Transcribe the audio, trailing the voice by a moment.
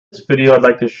This video I'd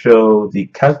like to show the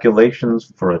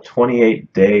calculations for a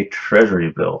 28-day Treasury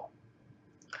bill.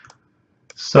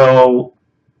 So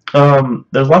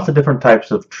there's lots of different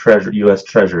types of U.S.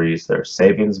 Treasuries. There's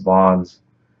savings bonds,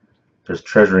 there's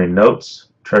Treasury notes,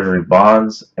 Treasury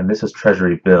bonds, and this is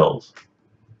Treasury bills.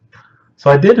 So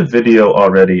I did a video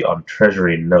already on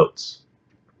Treasury notes,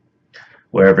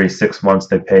 where every 6 months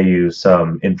they pay you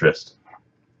some interest.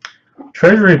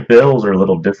 Treasury bills are a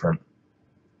little different.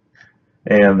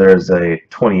 And there's a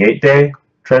 28-day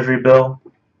Treasury bill.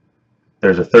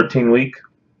 There's a 13-week,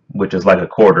 which is like a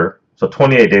quarter. So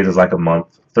 28 days is like a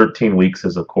month. 13 weeks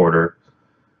is a quarter.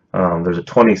 There's a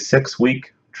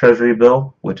 26-week Treasury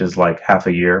bill, which is like half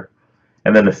a year.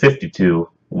 And then a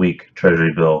 52-week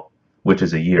Treasury bill, which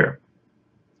is a year.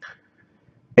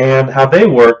 And how they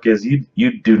work is you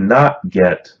do not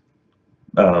get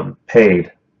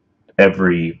paid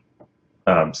every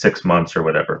 6 months or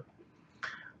whatever.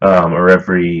 Or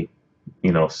every,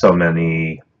 so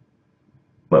many,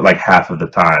 like half of the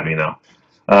time,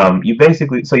 you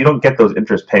basically, so you don't get those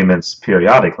interest payments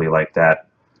periodically like that.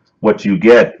 What you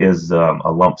get is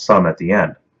a lump sum at the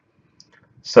end.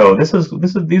 So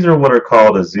these are what are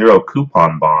called a zero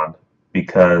coupon bond,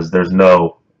 because there's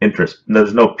no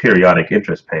periodic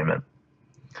interest payment.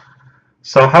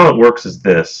 So how it works is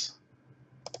this.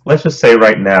 Let's just say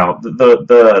right now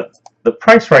the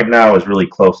price right now is really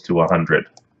close to 100.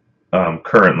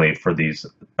 Currently for these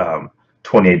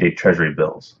 28-day Treasury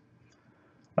bills.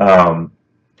 Well,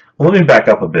 let me back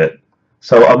up a bit.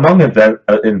 So among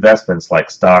investments like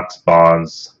stocks,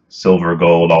 bonds, silver,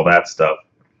 gold, all that stuff,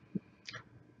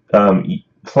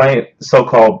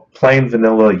 so-called plain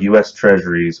vanilla U.S.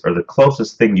 Treasuries are the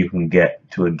closest thing you can get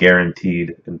to a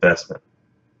guaranteed investment.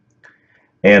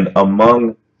 And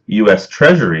among U.S.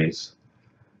 Treasuries,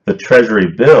 the Treasury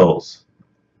bills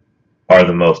are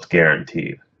the most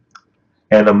guaranteed.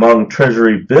 And among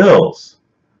Treasury bills,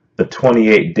 the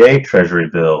 28-day Treasury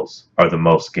bills are the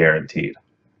most guaranteed.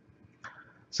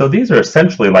 So these are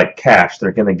essentially like cash.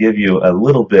 They're going to give you a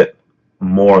little bit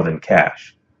more than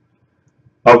cash.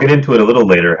 I'll get into it a little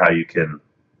later how you can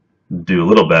do a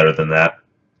little better than that.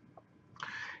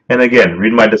 And again,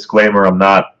 read my disclaimer. I'm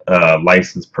not a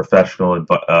licensed professional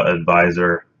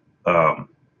advisor. I'm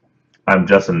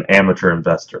just an amateur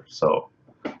investor. So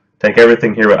take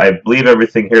everything here. I believe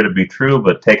everything here to be true,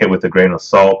 but take it with a grain of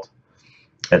salt,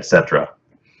 etc.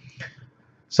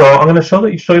 So I'm going to show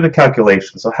you the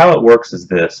calculation. So how it works is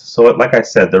this. So like I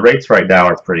said, the rates right now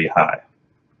are pretty high.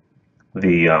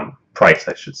 The price,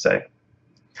 I should say.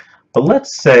 But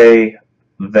let's say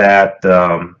that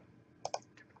they're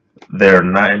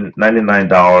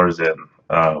 $99 and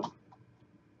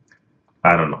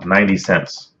I don't know, 90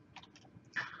 cents.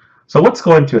 So what's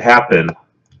going to happen?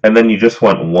 And then you just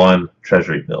want one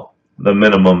Treasury bill. The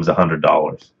minimum is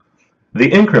 $100. The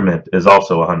increment is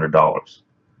also $100.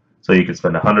 So you can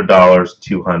spend $100,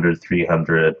 $200,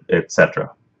 $300,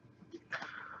 etc.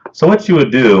 So what you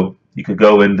would do, you could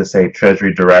go into, say,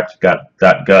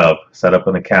 treasurydirect.gov, set up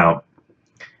an account,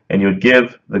 and you would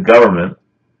give the government,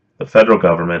 the federal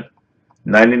government,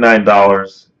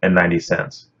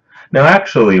 $99.90. Now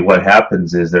actually what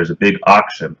happens is there's a big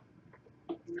auction.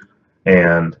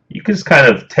 And you can just kind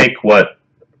of take what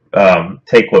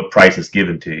price is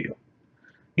given to you.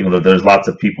 There's lots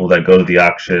of people that go to the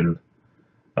auction.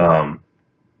 I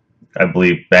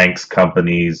believe banks,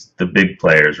 companies, the big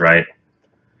players, right?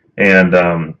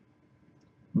 And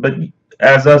but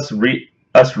as us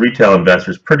retail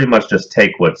investors, pretty much just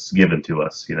take what's given to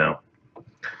us,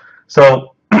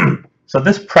 So so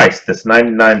this price, this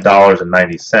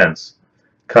 $99.90,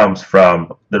 comes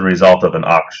from the result of an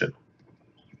auction.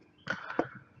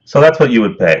 So that's what you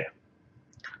would pay.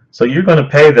 So you're going to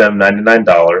pay them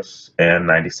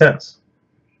 $99.90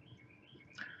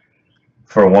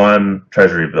 for one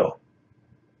Treasury bill,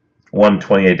 one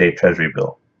 28-day Treasury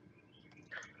bill.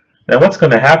 Now what's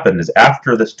going to happen is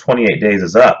after this 28 days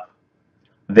is up,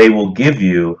 they will give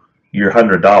you your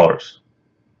 $100.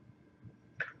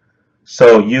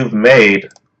 So you've made,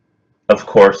 of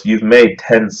course,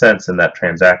 10 cents in that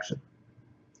transaction.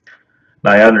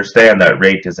 Now I understand that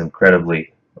rate is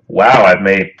incredibly, wow, I've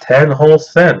made 10 whole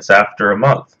cents after a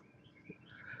month.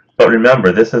 But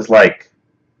remember, this is like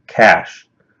cash.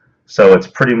 So it's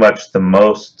pretty much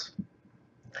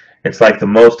it's like the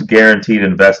most guaranteed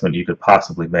investment you could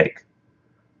possibly make.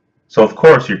 So of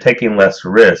course you're taking less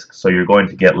risk, so you're going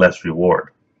to get less reward.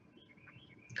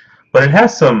 But it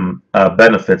has some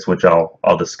benefits which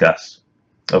I'll discuss.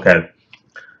 Okay.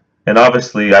 And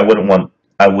obviously I would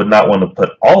not want to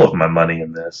put all of my money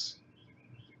in this.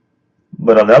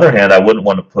 But on the other hand, I wouldn't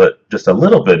want to put just a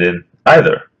little bit in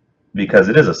either, because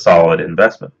it is a solid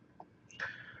investment.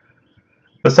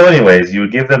 But so anyways, you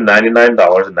would give them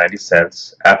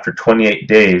 $99.90. After 28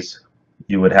 days,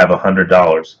 you would have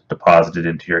 $100 deposited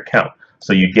into your account.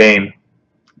 So you gain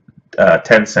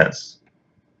 10 cents.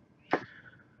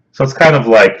 So it's kind of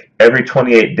like every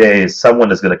 28 days,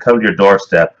 someone is going to come to your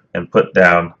doorstep and put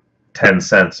down 10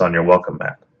 cents on your welcome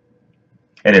mat.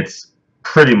 And it's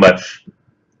pretty much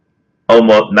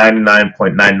almost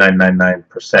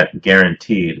 99.9999%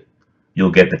 guaranteed you'll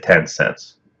get the 10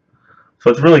 cents. So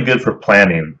it's really good for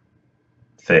planning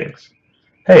things.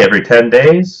 Hey, every 10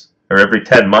 days or every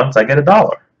 10 months I get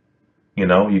 $1. You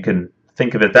know, you can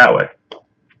think of it that way.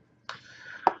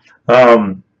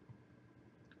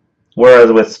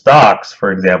 Whereas with stocks,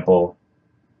 for example,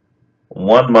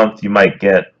 1 month you might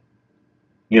get,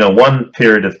 one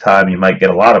period of time you might get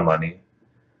a lot of money.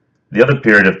 The other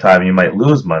period of time you might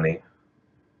lose money.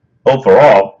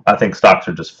 Overall, I think stocks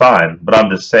are just fine, but I'm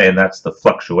just saying that's the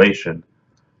fluctuation.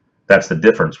 That's the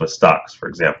difference with stocks, for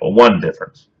example. One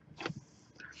difference.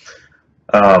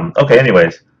 Okay,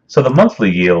 anyways, so the monthly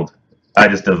yield, I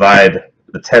just divide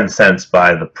the 10 cents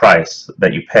by the price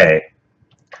that you pay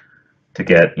to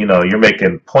get, you're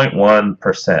making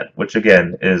 0.1%, which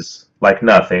again is like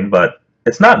nothing, but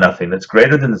it's not nothing. It's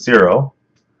greater than 0.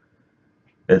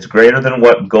 It's greater than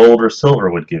what gold or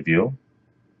silver would give you.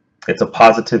 It's a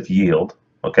positive yield.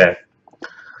 Okay,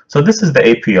 so this is the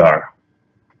APR,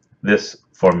 this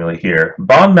formula here.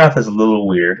 Bond math is a little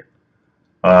weird.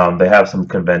 They have some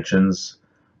conventions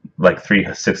like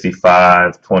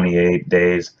 365, 28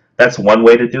 days. That's one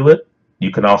way to do it.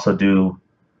 You can also do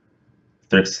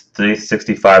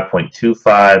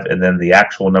 365.25 and then the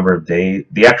actual number of days,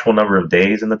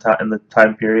 in the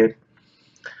time period.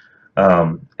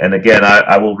 And again,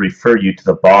 I will refer you to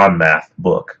the bond math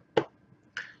book.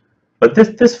 But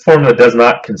this formula does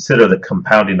not consider the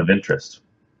compounding of interest.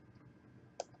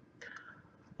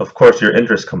 Of course, your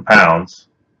interest compounds,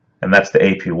 and that's the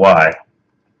APY,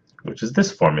 which is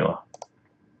this formula.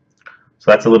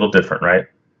 So that's a little different, right?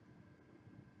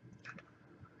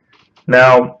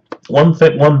 Now,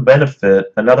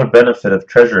 another benefit of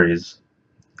treasuries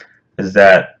is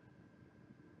that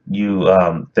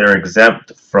they're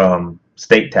exempt from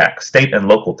state tax, state and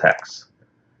local tax.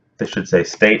 They should say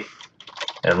state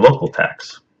and local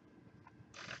tax.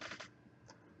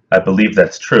 I believe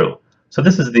that's true. So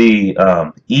this is the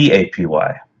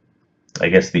EAPY. I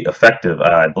guess the effective,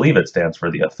 I believe it stands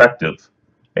for the effective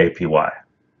APY.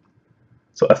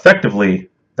 So effectively,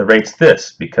 the rate's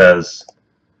this because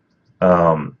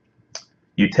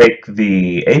you take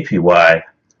the APY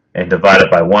and divide it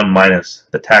by 1 minus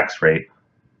the tax rate.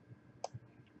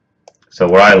 So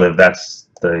where I live, that's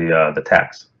the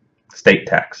tax, state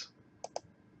tax.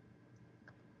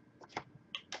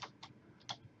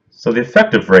 So the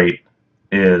effective rate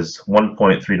is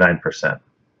 1.39%.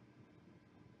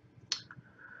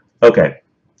 Okay,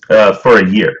 for a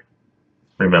year.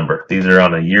 Remember, these are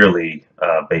on a yearly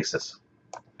basis.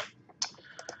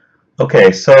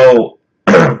 Okay, so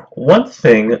one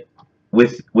thing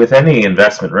with any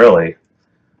investment really,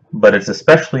 but it's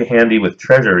especially handy with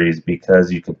treasuries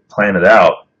because you can plan it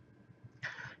out.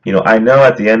 I know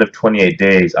at the end of 28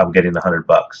 days I'm getting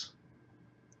 $100.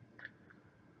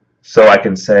 So I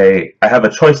can say I have a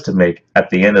choice to make at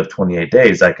the end of 28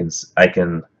 days. I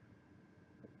can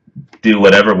do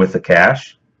whatever with the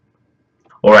cash,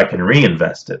 or I can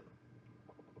reinvest it.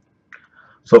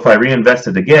 So if I reinvest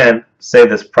it again, say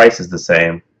this price is the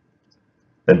same,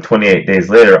 then 28 days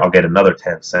later I'll get another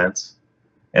 10 cents,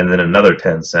 and then another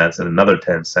 10 cents, and another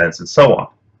 10 cents, and so on.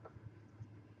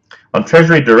 On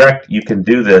Treasury Direct, you can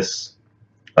do this,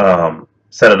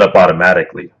 set it up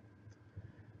automatically.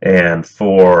 And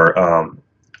for a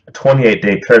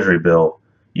 28-day Treasury bill,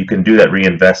 you can do that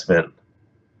reinvestment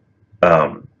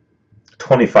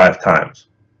 25 times.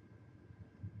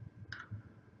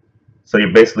 So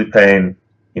you're basically paying,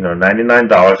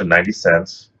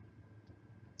 $99.90.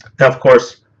 Now, of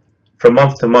course, from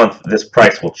month to month, this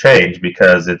price will change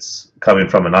because it's coming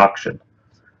from an auction.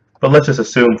 But let's just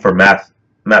assume for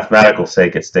mathematical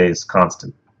sake it stays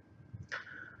constant.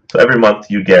 So every month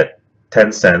you get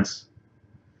 10 cents,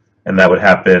 and that would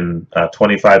happen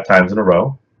 25 times in a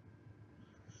row.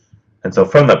 And so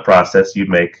from that process, you'd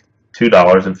make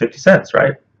 $2.50,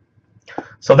 right?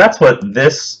 So that's what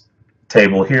this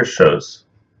table here shows.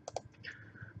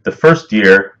 The first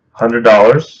year,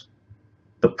 $100.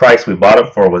 The price we bought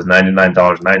it for was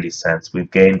 $99.90. We've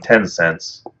gained 10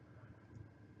 cents.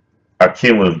 Our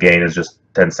cumulative gain is just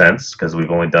 10 cents because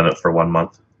we've only done it for 1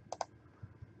 month.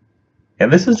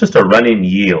 And this is just a running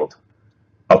yield.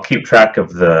 I'll keep track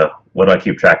of what do I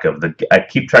keep track of? I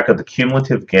keep track of the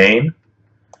cumulative gain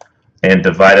and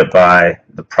divide it by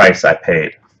the price I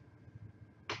paid.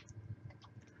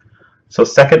 So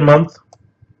second month,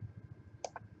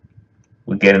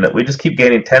 we just keep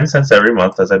gaining 10 cents every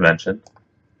month, as I mentioned.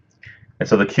 And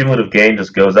so the cumulative gain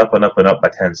just goes up and up and up by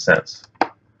 10 cents.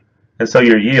 And so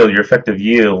your yield, your effective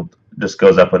yield, just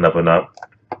goes up and up and up.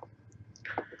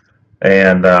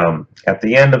 And at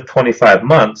the end of 25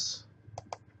 months,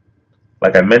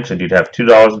 like I mentioned, you'd have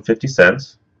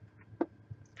 $2.50,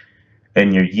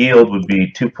 and your yield would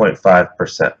be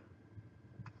 2.5%.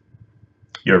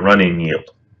 Your running yield.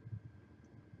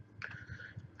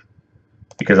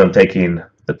 Because I'm taking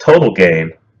the total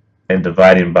gain and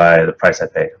dividing by the price I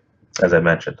paid, as I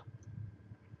mentioned.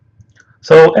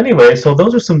 So anyway, so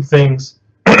those are some things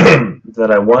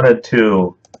that I wanted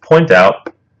to point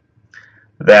out,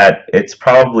 that it's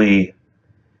probably,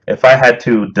 if I had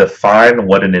to define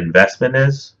what an investment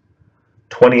is,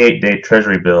 28-day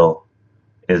Treasury bill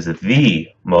is the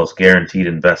most guaranteed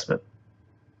investment,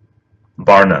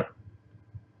 bar none.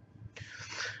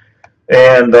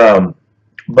 And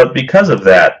but because of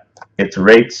that, its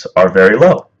rates are very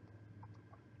low,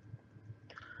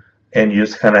 and you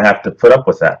just kind of have to put up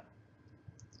with that.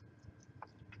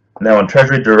 Now in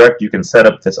Treasury Direct, you can set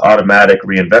up this automatic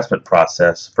reinvestment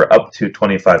process for up to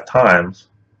 25 times.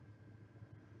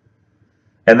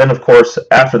 And then, of course,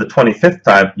 after the 25th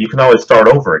time, you can always start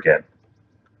over again.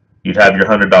 You'd have your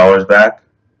 $100 back.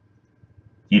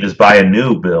 You just buy a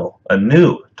new bill, a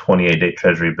new 28-day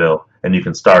Treasury bill, and you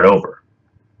can start over.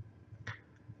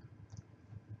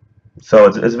 So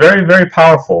it's very, very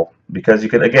powerful, because you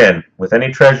can, again, with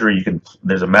any Treasury,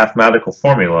 there's a mathematical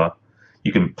formula.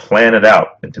 You can plan it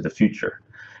out into the future.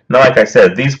 Now, like I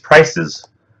said, these prices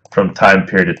from time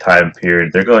period to time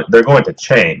period, they're going to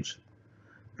change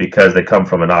because they come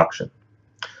from an auction.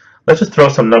 Let's just throw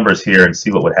some numbers here and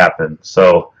see what would happen.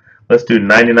 So let's do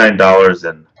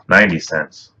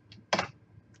 $99.90.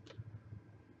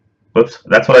 Whoops,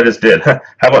 that's what I just did. How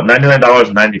about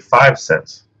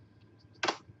 $99.95?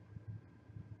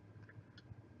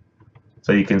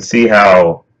 So you can see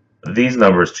how these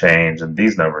numbers change and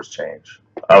these numbers change.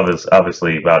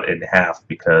 Obviously about in half,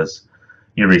 because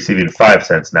you're receiving 5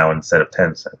 cents now instead of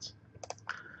 10 cents.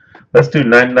 Let's do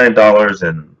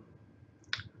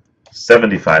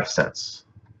 $99.75.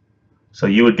 So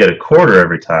you would get a quarter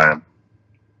every time.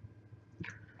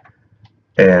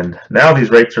 And now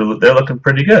these rates they're looking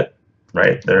pretty good,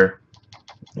 right? They're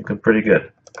looking pretty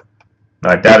good.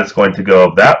 Now I doubt it's going to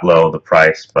go that low, the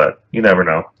price, but you never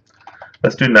know.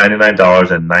 Let's do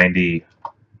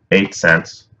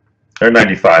 $99.98, or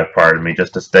 95, pardon me,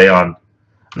 just to stay on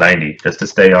 90, just to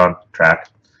stay on track.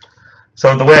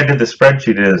 So the way I did the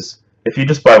spreadsheet is, if you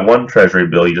just buy one Treasury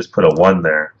bill, you just put a 1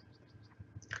 there.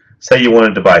 Say you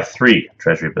wanted to buy 3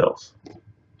 Treasury bills,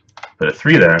 put a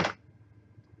 3 there.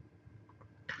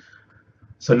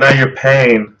 So now you're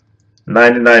paying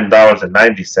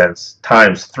 $99.90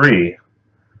 times 3,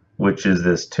 which is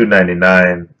this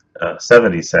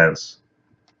 $299.70.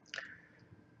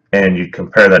 And you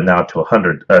compare that now to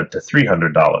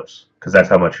 $300, because that's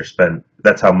how much you're spending.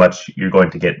 That's how much you're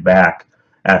going to get back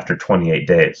after 28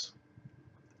 days.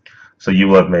 So you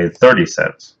will have made 30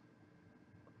 cents.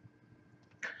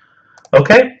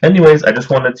 Okay. Anyways, I just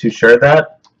wanted to share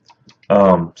that.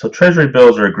 So Treasury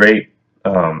bills are a great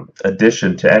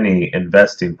addition to any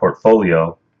investing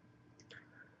portfolio.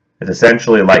 It's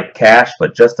essentially like cash,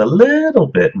 but just a little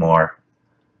bit more,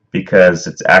 because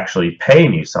it's actually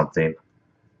paying you something.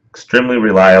 Extremely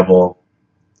reliable.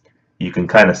 You can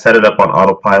kind of set it up on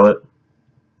autopilot.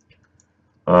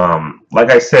 Like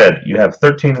I said, you have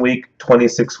 13-week,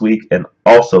 26-week, and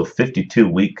also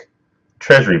 52-week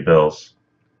Treasury bills,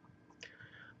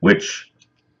 which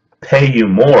pay you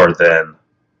more than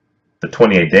the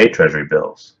 28-day Treasury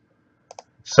bills.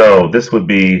 So this would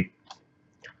be,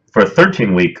 for a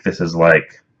 13-week, this is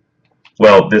like,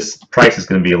 well, this price is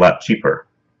going to be a lot cheaper.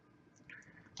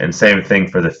 And same thing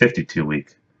for the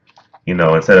 52-week. You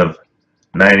know, instead of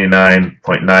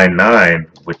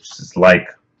 99.99, which is like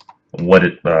what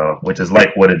it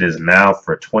is now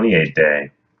for a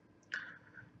 28-day,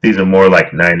 these are more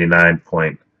like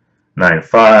 99.95,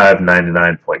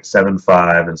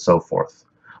 99.75, and so forth.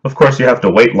 Of course, you have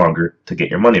to wait longer to get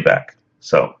your money back,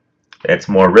 so it's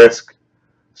more risk,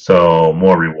 so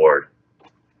more reward.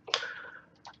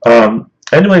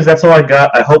 Anyways, that's all I got.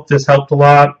 I hope this helped a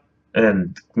lot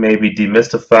and maybe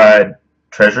demystified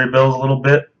Treasury bills a little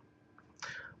bit.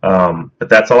 But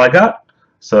that's all I got.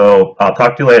 So I'll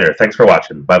talk to you later. Thanks for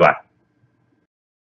watching. Bye-bye.